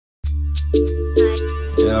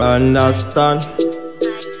You understand?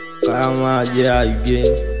 Kamer again.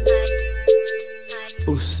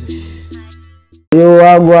 Pussy. Yo,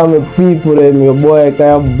 I go on my people, your boy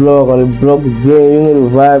can't blog on the blog game, you know the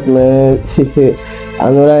vibe, man.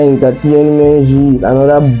 Another entertainment G,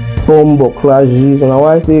 another bomb class G. So now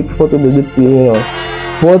I say portable, you know.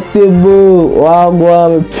 Portable, I go on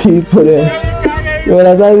my people, you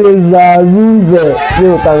understand the ZAZU,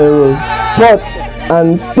 yo, Cameroon KITZ and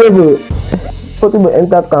table. Portable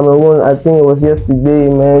entered Cameroon, I think it was yesterday,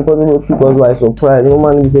 man. Portable took us by surprise. No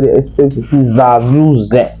man said they expect to see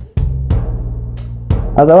ZAZU.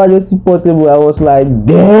 As I just see Portable, I was like,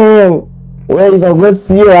 damn, where is our best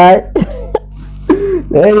see, right?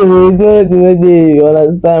 Anyway, it's not today, you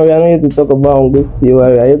understand? We are not here to talk about go see, we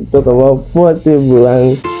are here to talk about Portable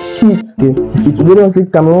and KITZ. If you don't say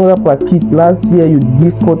Cameroon rapper KITZ, last year you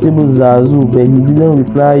dissed Portable ZAZU, but he didn't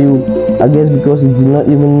reply you, I guess because he did not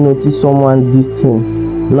even notice someone dissed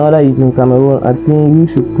him. Now that he's in Cameroon, I think you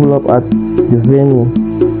should pull up at the venue.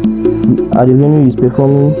 At the venue he's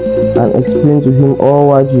performing and explain to him all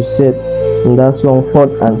what you said in that song, Hot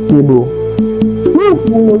and Table.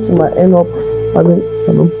 Who knows my end up having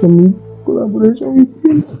an collaboration with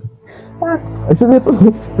him? I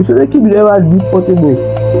should keep never this Portable.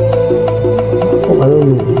 I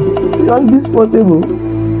don't know. You want this Portable?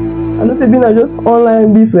 I know say being just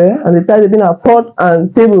online beef, and the title being a Hot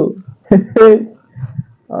and Table.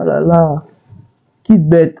 Oh la la. KITZ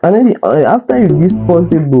bet, and then after you this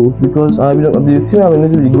Portable, because the thing I will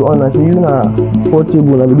need to go on and say you know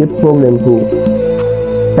Portable and we get problem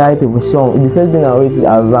to title of a song. The first thing I always say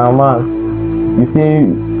as a man, you say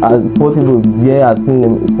as Portable yeah I think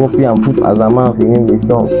them copy and put as a man for name the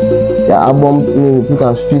song. The album name put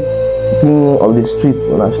on street king of the street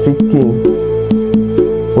on a street king.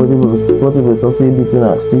 Portable is also between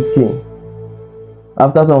a street king.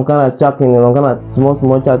 After some kind of chatting and some kind of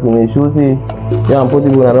small chatting, they show say yeah,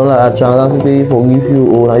 Portable I don't like a chance to forgive you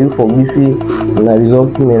or you forgive you and I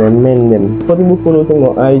resolve things and amend them. Portable follow thing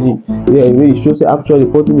on IG. Yeah, where it shows say actually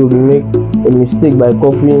Portable will make a mistake by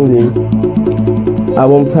copying the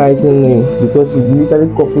album title name because he literally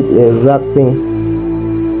copied the exact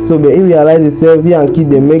thing. So but he realized himself, he and KITZ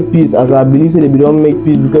they make peace, as I believe say they don't make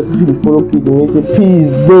peace because if you follow KITZ they say peace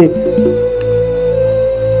day.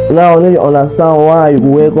 Now you understand why you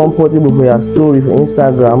welcome Portable for your story for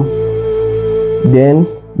Instagram. Then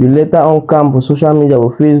you later on come for social media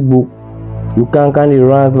or Facebook. You can kind of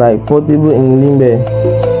rank like Portable in Limbe.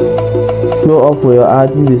 Show up for your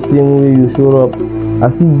artist the same way you show up. I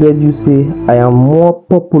feel bet you say I am more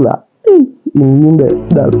popular in Limbe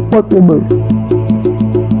than Portable.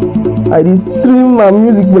 I just stream my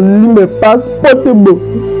music for Limbe past Portable.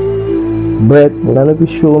 But you cannot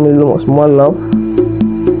show me a lot more love.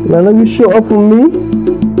 You cannot show up for me.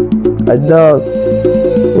 I doubt.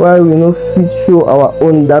 Why we no fit show our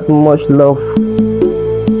own that much love?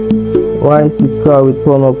 Why is it crowd we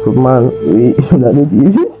turn up to man? We don't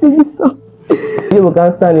even see this song. People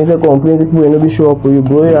can't stand and say complain people will not be show up for you,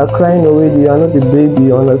 bro. You are crying already. You are not a baby.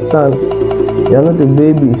 You understand? You are not a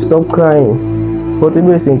baby. Stop crying.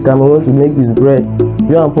 Portable is in Cameroon to make his bread.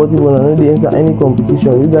 You and Portable are not enter any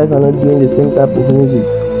competition. You guys are not doing the same type of music.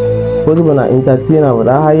 Portable are entertainer at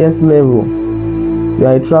the highest level. You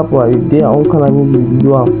are a trapper, you get your own kind of music you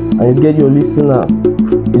do and you get your listeners.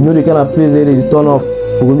 You know the kind of place they turn up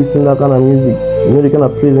to go listen to that kind of music. You know the kind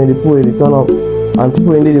of place when they put they turn up. And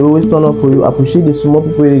people in there they always turn up for you. Appreciate the small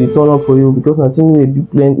people they turn up for you because I think they do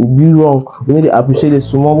plenty, it do wrong. You need to appreciate the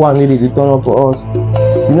small one they turn up for us.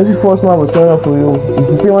 You know the first man will turn up for you. If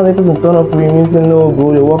you say one person turn up for you, you mean say no bro,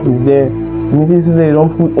 the work is there. You mean say they don't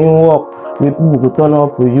put in work, the people will turn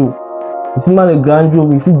up for you. You see man a grand joke,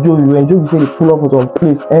 you see Joey, when Joey say they pull up for some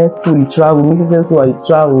place, fully travel, make sense to I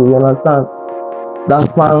travel, you understand? That's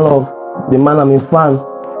fan love. The man I'm a fan.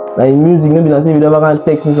 Like music, maybe I say you never can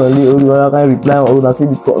text me on the or you never can reply or I say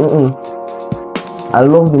because I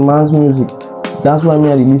love the man's music. That's why me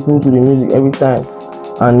I listen to the music every time.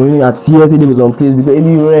 And when I see it was on place because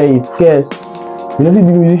every rare is scarce. You know the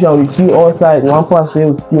musician will see all sides, one pass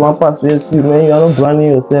fail see, one pass fail see, man, you are not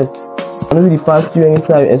branding yourself. I know the past few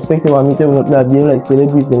anytime expect about me to not being like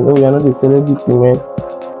celebrity. No, you are not a celebrity, man.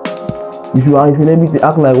 If you are a celebrity,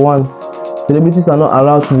 act like one. Celebrities are not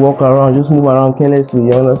allowed to walk around, just move around carelessly,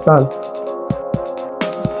 you understand?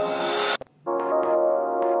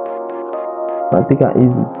 Now take it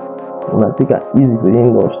easy. Now take it easy for the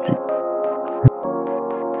industry.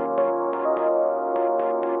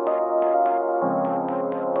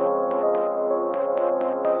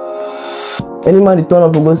 Any man they turn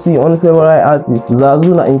up to go see on several artists,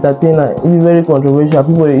 ZAZU na entertainer, it's very controversial.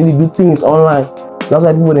 People they really do things online. That's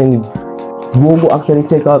why people they go actually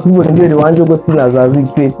check out. People they the one go see as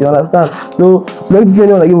ZAZU KITZ, you understand? So let's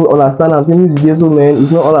like you understand and say music so man,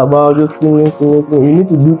 it's not all about just singing. You need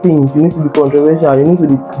to do things, you need to be controversial, you need to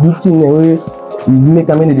do things in a way you make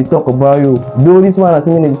they talk about you. Though this one I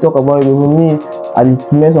think they talk about you, for me I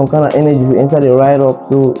smell some kind of energy to enter the ride up,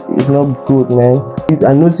 so it's not good, man.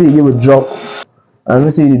 I know say you will drop. I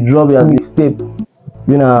know say you drop your mixtape,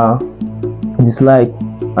 you know, dislike,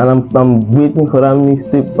 and I'm waiting for that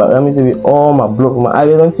mixtape. But that mixtape with all my blog. I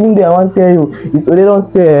don't think I want to tell you. If they don't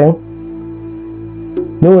say,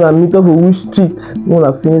 they wanna meet up for which street, they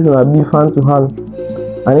wanna finish wanna be hand to hand,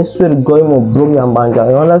 and it's straight going more blog and banga.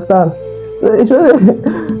 You understand? So it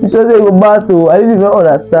should say go battle. I didn't even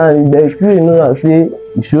understand. If you know say,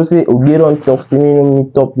 you should say okay don't talk to me,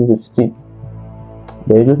 meet up with the street.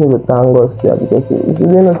 But you just need to thank God there, because if you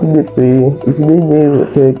don't see the pray, if you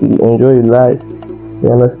don't take it, enjoy your life. You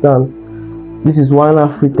understand? This is one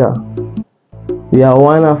Africa. We are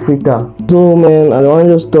one Africa. So man, I want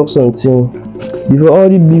to just talk something. Before all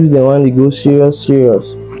the beefs they want to go serious.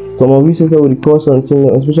 Some of you say will record something,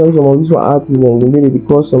 especially some of these artists and they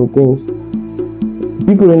record some things.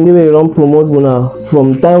 People in the don't promote Bona.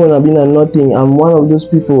 From time when I've been at nothing, I'm one of those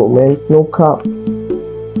people, man. No cap.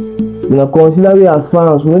 You know, consider me as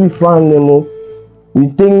fans. We don't be fans anymore.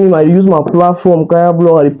 You take me, I use my platform, Kaya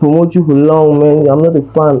Blog, I promote you for long, man. I'm not a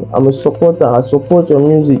fan, I'm a supporter. I support your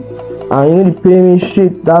music. And you need to pay me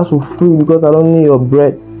shit, that's for free, because I don't need your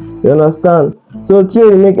bread. You understand? So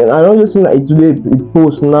till you make it, I don't just see like today it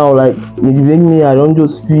post now, like if you make me, I don't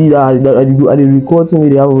just feel that I record things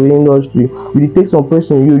they have in the industry. You take some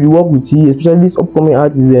person, you work with he, especially this upcoming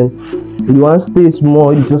artist, then you want to stay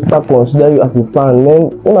small, you just start consider you as a fan.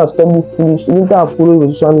 Man, when I stop this foolish, even if I follow you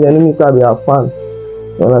on social media, I don't mean that they are fans.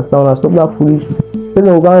 You understand? When I stop that foolish,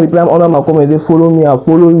 person who can't reply under my comment, they follow me, I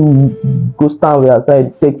follow you, go stand on the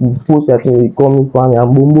side, take the post, I think they call me fan,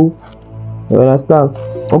 and boom boom. You understand?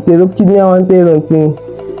 Okay, look, kid me, I want to tell you something.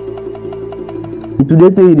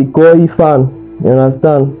 Today say they call you fan, you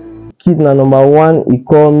understand? Kid na number one, he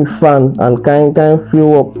call me fan, and kind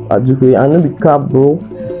feel up at you. I know the cap, bro.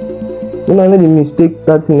 You know the mistake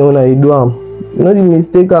that thing when I do you know the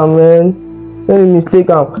mistake, man. You know the mistake,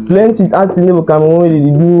 plenty artists never come when they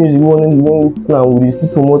do music, one listen and we still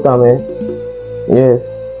promote them, man. Yes.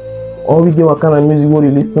 All we get what kind of music we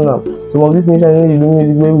listen to. Some of these musicians need to do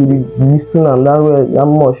music where we listen and that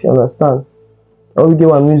much, you understand? All we get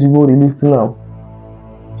what music we listen to.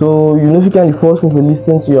 So you know if you can force me to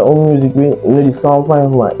listen to your own music, you know the sound fine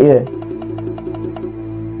for my ear.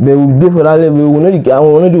 They will be for that level. We know the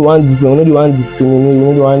do one different, we know the one discriminate, we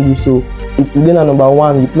know the one do so. If today na number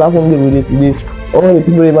one, the platform they will today. All the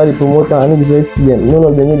people about the promoter, I need to see them. None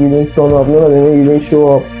of them even turn up, none of them even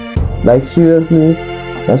show up. Like seriously,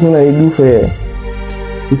 that's what I do for you.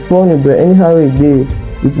 It's funny, but anyhow it is.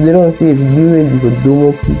 If they don't see if you do ready for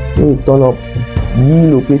Domo Kids, you need turn up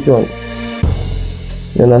the location.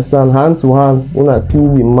 You understand? Hand to hand, when I see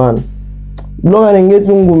the man. Blogger and get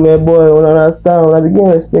to my boy, you understand? When I begin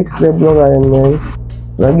respect the blogger, man.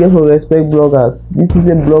 When I get to respect bloggers, this is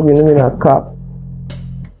a blog you know in a cap.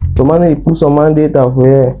 So man, they put some man data for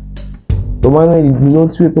here. So man, you know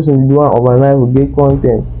 3 person do one overnight will get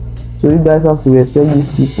content. So you guys have to respect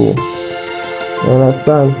these people. You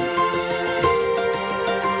understand?